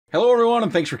Hello everyone,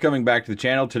 and thanks for coming back to the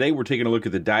channel. Today we're taking a look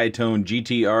at the Diatone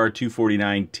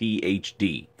GTR249T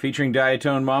HD. Featuring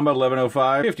Diatone Mamba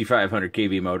 1105, 5500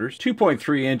 kV motors,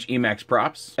 2.3-inch Emax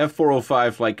props,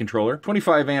 F405 flight controller,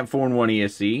 25 amp 4-in-1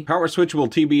 ESC, power switchable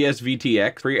TBS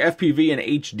VTX. For your FPV and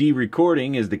HD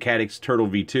recording is the Cadix Turtle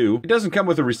V2. It doesn't come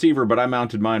with a receiver, but I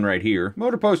mounted mine right here.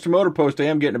 Motor post to motor post, I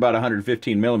am getting about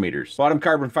 115 millimeters. Bottom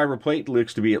carbon fiber plate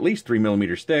looks to be at least 3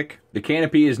 millimeters thick. The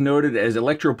canopy is noted as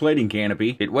electroplating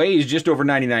canopy. It weighs just over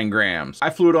 99 grams. I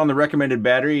flew it on the recommended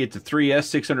battery. It's a 3S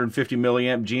 650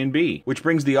 milliamp GNB, which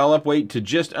brings the all-up weight to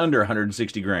just under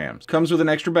 160 grams. Comes with an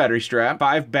extra battery strap,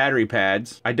 5 battery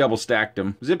pads. I double stacked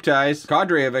them. Zip ties,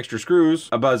 cadre of extra screws,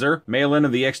 a buzzer, mail-in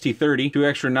of the XT30, 2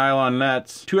 extra nylon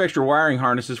nuts, 2 extra wiring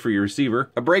harnesses for your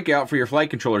receiver, a breakout for your flight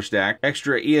controller stack,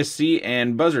 extra ESC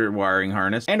and buzzer wiring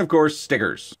harness, and of course,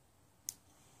 stickers.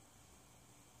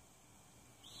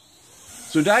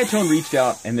 So Diatone reached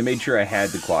out and they made sure I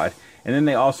had the quad, and then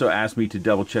they also asked me to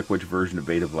double check which version of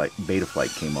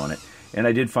Betaflight came on it. And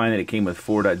I did find that it came with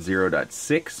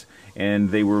 4.0.6, and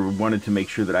they wanted to make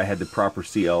sure that I had the proper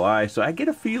CLI, so I get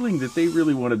a feeling that they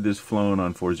really wanted this flown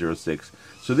on 4.0.6.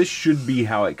 So this should be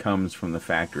how it comes from the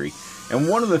factory. And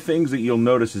one of the things that you'll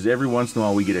notice is every once in a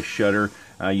while we get a shudder.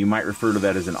 You might refer to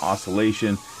that as an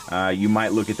oscillation. You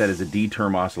might look at that as a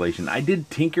D-term oscillation. I did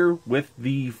tinker with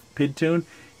the PID tune,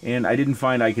 and I didn't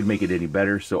find I could make it any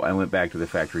better, so I went back to the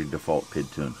factory default PID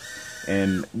tune.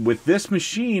 And with this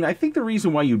machine, I think the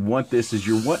reason why you'd want this is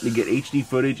you're wanting to get HD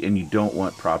footage and you don't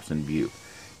want props in view.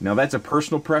 Now that's a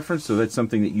personal preference, so that's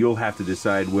something that you'll have to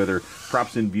decide whether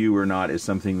props in view or not is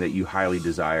something that you highly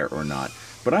desire or not.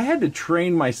 But I had to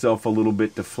train myself a little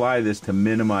bit to fly this to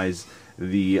minimize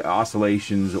the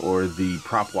oscillations or the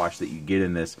prop wash that you get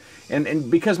in this. And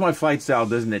because my flight style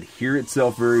doesn't adhere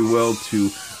itself very well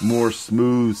to more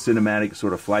smooth cinematic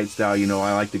sort of flight style, you know,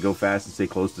 I like to go fast and stay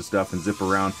close to stuff and zip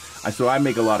around. So I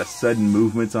make a lot of sudden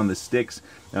movements on the sticks,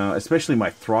 especially my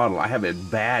throttle. I have a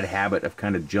bad habit of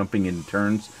kind of jumping in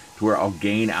turns to where I'll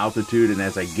gain altitude, and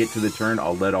as I get to the turn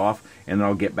I'll let off and then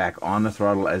I'll get back on the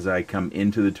throttle as I come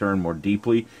into the turn more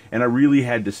deeply, and I really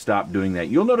had to stop doing that.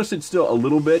 You'll notice it's still a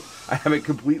little bit. I haven't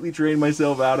completely trained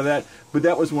myself out of that, but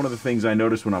that was one of the things I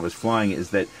noticed when I was flying, is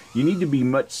that you need to be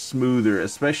much smoother,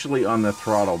 especially on the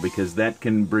throttle, because that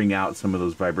can bring out some of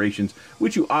those vibrations,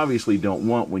 which you obviously don't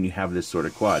want when you have this sort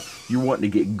of quad. You're wanting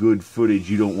to get good footage.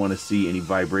 You don't want to see any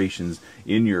vibrations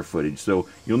in your footage, so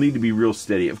you'll need to be real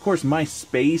steady. Of course, my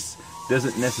space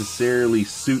doesn't necessarily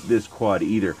suit this quad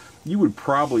either. You would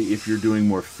probably, if you're doing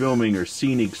more filming or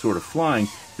scenic sort of flying,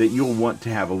 that you'll want to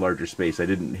have a larger space. I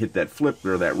didn't hit that flip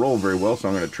or that roll very well, so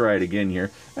I'm going to try it again here.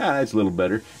 That's a little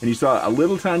better. And you saw a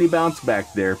little tiny bounce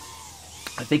back there.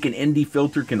 I think an ND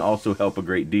filter can also help a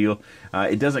great deal.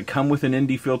 It doesn't come with an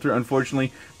ND filter,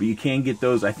 unfortunately, but you can get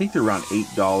those. I think they're around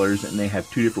 $8, and they have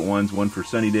 2 different ones, one for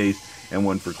sunny days and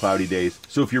one for cloudy days.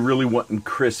 So if you're really wanting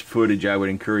crisp footage, I would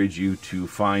encourage you to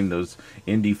find those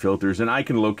ND filters, and I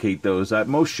can locate those.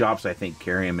 Most shops, I think,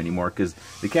 carry them anymore, because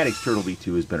the Cadix Turtle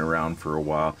V2 has been around for a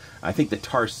while. I think the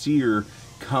Tarsier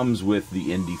comes with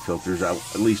the ND filters,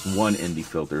 at least one ND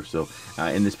filter, so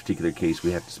in this particular case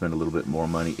we have to spend a little bit more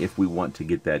money if we want to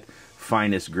get that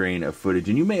finest grain of footage.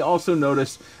 And you may also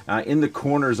notice in the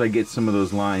corners I get some of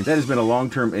those lines. That has been a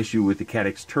long-term issue with the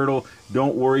Cadix Turtle.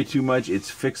 Don't worry too much,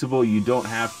 it's fixable. You don't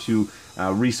have to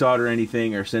resolder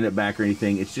anything or send it back or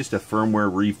anything. It's just a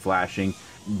firmware reflashing.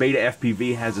 Beta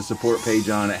FPV has a support page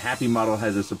on it. Happy Model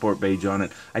has a support page on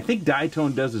it. I think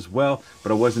Diatone does as well,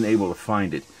 but I wasn't able to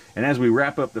find it. And as we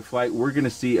wrap up the flight, we're going to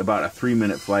see about a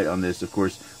 3-minute flight on this. Of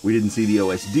course, we didn't see the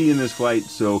OSD in this flight,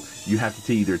 so you have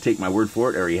to either take my word for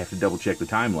it or you have to double check the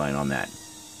timeline on that.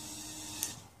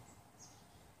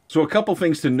 So a couple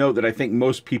things to note that I think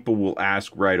most people will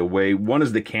ask right away. One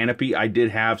is the canopy. I did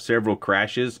have several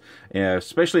crashes,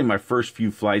 especially in my first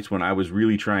few flights when I was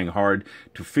really trying hard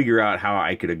to figure out how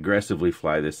I could aggressively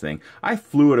fly this thing. I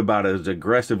flew it about as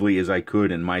aggressively as I could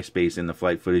in my space in the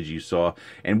flight footage you saw,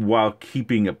 and while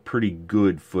keeping a pretty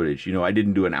good footage. You know, I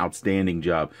didn't do an outstanding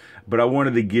job, but I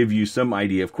wanted to give you some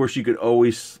idea. Of course, you could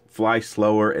always fly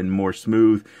slower and more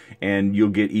smooth, and you'll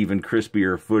get even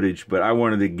crispier footage, but I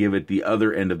wanted to give it the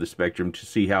other end of the spectrum to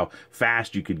see how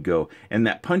fast you could go. And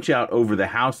that punch out over the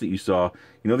house that you saw,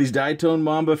 you know, these Diatone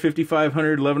Mamba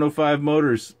 5500 1105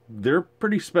 motors, they're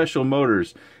pretty special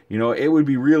motors. You know, it would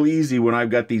be real easy when I've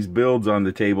got these builds on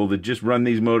the table to just run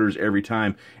these motors every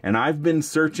time. And I've been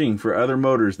searching for other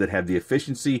motors that have the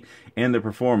efficiency and the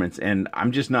performance, and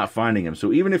I'm just not finding them.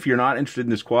 So even if you're not interested in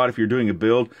this quad, if you're doing a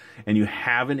build and you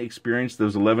haven't experienced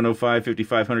those 1105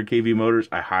 5500 kV motors,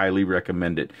 I highly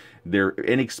recommend it. They're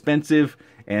inexpensive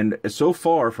And so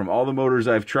far, from all the motors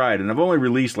I've tried, and I've only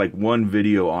released like one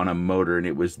video on a motor, and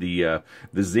it was the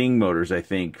Zing motors, I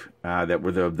think, that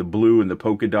were the blue and the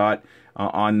polka dot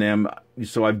on them.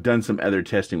 So I've done some other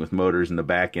testing with motors in the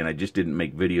back end. I just didn't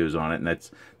make videos on it, and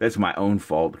that's my own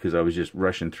fault, because I was just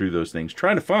rushing through those things,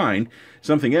 trying to find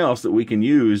something else that we can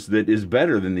use that is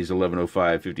better than these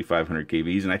 1105 5500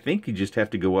 kVs. And I think you just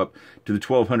have to go up to the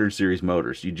 1200 series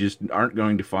motors. You just aren't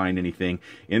going to find anything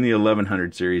in the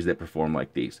 1100 series that perform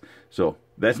like these. So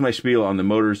that's my spiel on the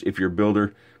motors. If you're a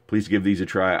builder, please give these a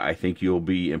try. I think you'll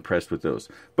be impressed with those.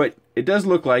 But it does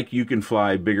look like you can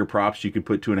fly bigger props. You could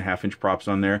put 2.5-inch props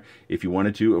on there if you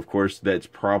wanted to. Of course, that's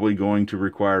probably going to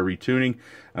require retuning.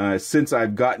 Since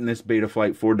I've gotten this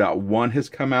Betaflight 4.1 has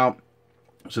come out,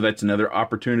 so that's another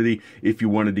opportunity if you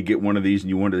wanted to get one of these and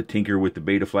you wanted to tinker with the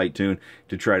Betaflight tune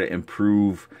to try to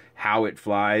improve how it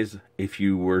flies, if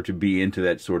you were to be into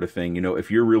that sort of thing. You know,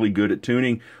 if you're really good at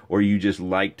tuning, or you just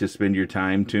like to spend your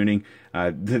time tuning,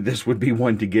 this would be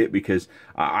one to get, because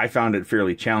I found it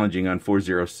fairly challenging on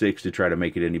 406 to try to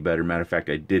make it any better. Matter of fact,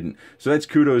 I didn't. So that's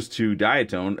kudos to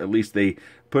Diatone. At least they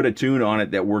put a tune on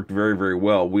it that worked very, very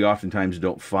well. We oftentimes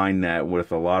don't find that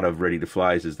with a lot of ready to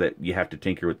flies, is that you have to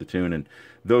tinker with the tune. And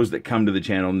those that come to the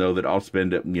channel know that I'll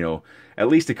spend, you know, at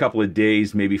least a couple of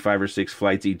days, maybe 5 or 6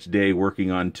 flights each day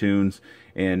working on tunes.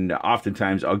 And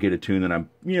oftentimes I'll get a tune that I'm,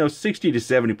 you know, 60 to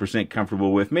 70%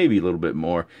 comfortable with, maybe a little bit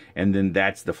more, and then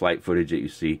that's the flight footage that you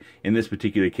see. In this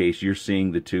particular case, you're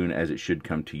seeing the tune as it should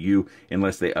come to you,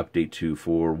 unless they update to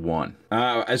 4.1.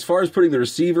 As far as putting the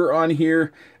receiver on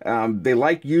here, they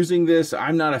like using this.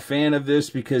 I'm not a fan of this,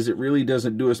 because it really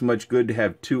doesn't do us much good to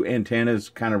have 2 antennas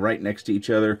kind of right next to each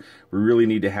other. We really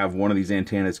need to have one of these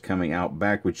antennas coming out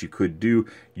back, which you could do.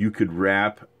 You could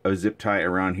wrap a zip tie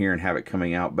around here and have it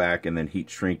coming out back, and then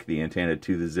heat shrink the antenna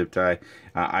to the zip tie.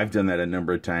 I've done that a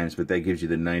number of times, but that gives you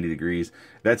the 90 degrees.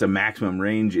 That's a maximum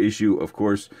range issue. Of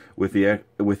course, with the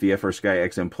FrSky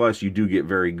XM Plus, you do get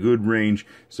very good range.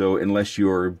 So unless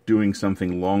you're doing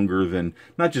something longer than,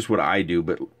 not just what I do,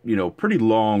 but, you know, pretty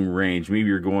long range, maybe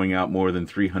you're going out more than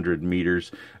 300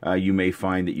 meters, you may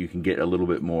find that you can get a little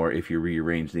bit more if you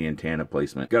rearrange the antenna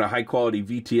placement. Got a high quality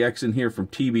VTX in here from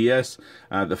TBS.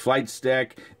 The flight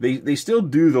stack, they still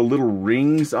do the little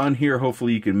rings on here.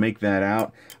 Hopefully you can make that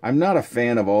out. I'm not a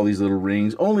fan of all these little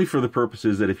rings, only for the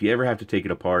purposes that if you ever have to take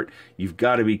it apart, you've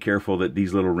got to be careful that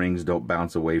these little rings don't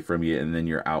bounce away from you and then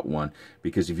you're out one.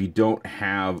 Because if you don't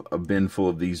have a bin full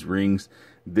of these rings,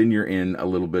 then you're in a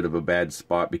little bit of a bad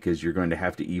spot, because you're going to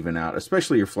have to even out,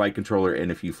 especially your flight controller,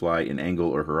 and if you fly in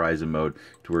angle or horizon mode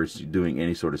to where it's doing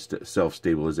any sort of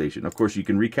self-stabilization. Of course, you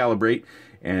can recalibrate,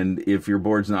 and if your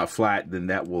board's not flat, then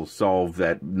that will solve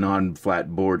that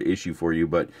non-flat board issue for you.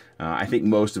 But I think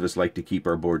most of us like to keep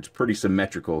our boards pretty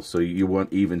symmetrical, so you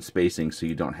want even spacing so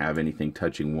you don't have anything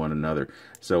touching one another.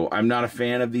 So I'm not a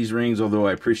fan of these rings, although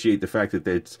I appreciate the fact that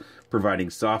it's providing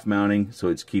soft mounting, so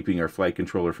it's keeping our flight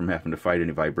controller from having to fight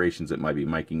any vibrations that might be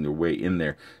making their way in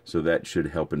there. So that should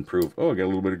help improve. Oh, I got a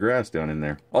little bit of grass down in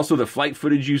there. Also, the flight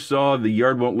footage you saw, the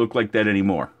yard won't look like that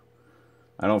anymore.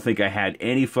 I don't think I had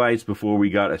any flights before we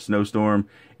got a snowstorm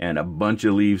and a bunch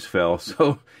of leaves fell.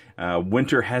 So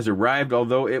winter has arrived,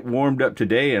 although it warmed up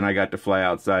today and I got to fly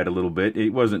outside a little bit. It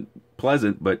wasn't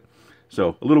pleasant, but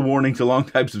so a little warning to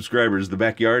long-time subscribers, the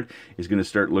backyard is going to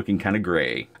start looking kind of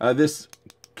gray. This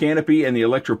canopy and the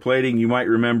electroplating, you might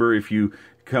remember if you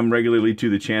come regularly to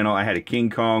the channel, I had a King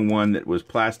Kong one that was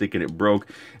plastic and it broke.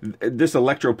 This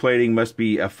electroplating must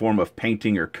be a form of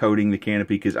painting or coating the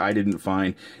canopy, because I didn't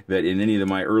find that in any of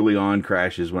my early on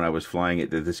crashes when I was flying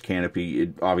it, that this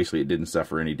canopy, obviously it didn't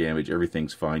suffer any damage.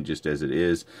 Everything's fine just as it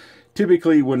is.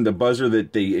 Typically, when the buzzer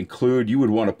that they include, you would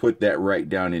want to put that right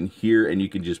down in here, and you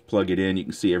can just plug it in. You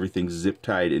can see everything's zip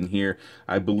tied in here.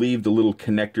 I believe the little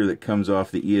connector that comes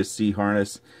off the ESC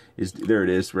harness is, there it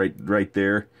is, right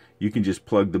there. You can just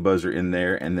plug the buzzer in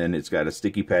there, and then it's got a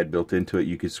sticky pad built into it.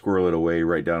 You can squirrel it away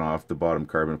right down off the bottom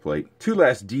carbon plate. Two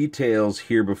last details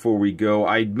here before we go.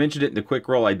 I mentioned it in the quick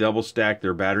roll. I double stacked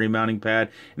their battery mounting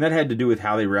pad, and that had to do with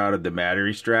how they routed the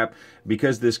battery strap.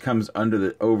 Because this comes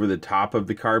over the top of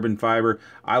the carbon fiber,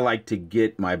 I like to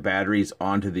get my batteries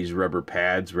onto these rubber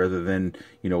pads rather than,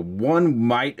 you know, one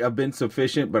might have been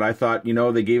sufficient, but I thought, you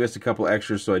know, they gave us a couple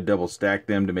extras, so I double stacked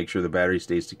them to make sure the battery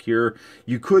stays secure.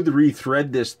 You could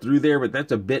rethread this through there, but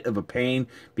that's a bit of a pain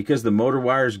because the motor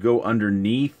wires go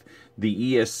underneath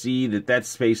the ESC, that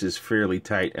space is fairly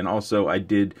tight. And also I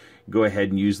did go ahead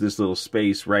and use this little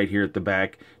space right here at the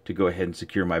back to go ahead and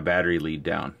secure my battery lead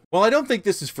down. Well, I don't think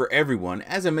this is for everyone.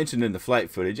 As I mentioned in the flight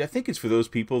footage, I think it's for those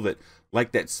people that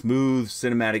like that smooth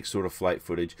cinematic sort of flight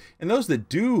footage. And those that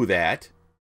do that,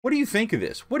 What do you think of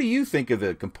this? What do you think of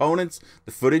the components,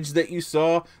 the footage that you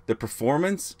saw, the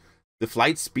performance, the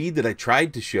flight speed that I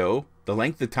tried to show, the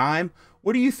length of time?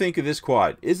 What do you think of this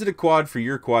quad? Is it a quad for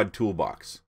your quad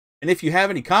toolbox? And if you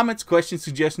have any comments, questions,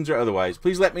 suggestions, or otherwise,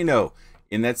 please let me know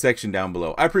in that section down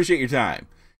below. I appreciate your time,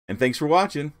 and thanks for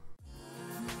watching.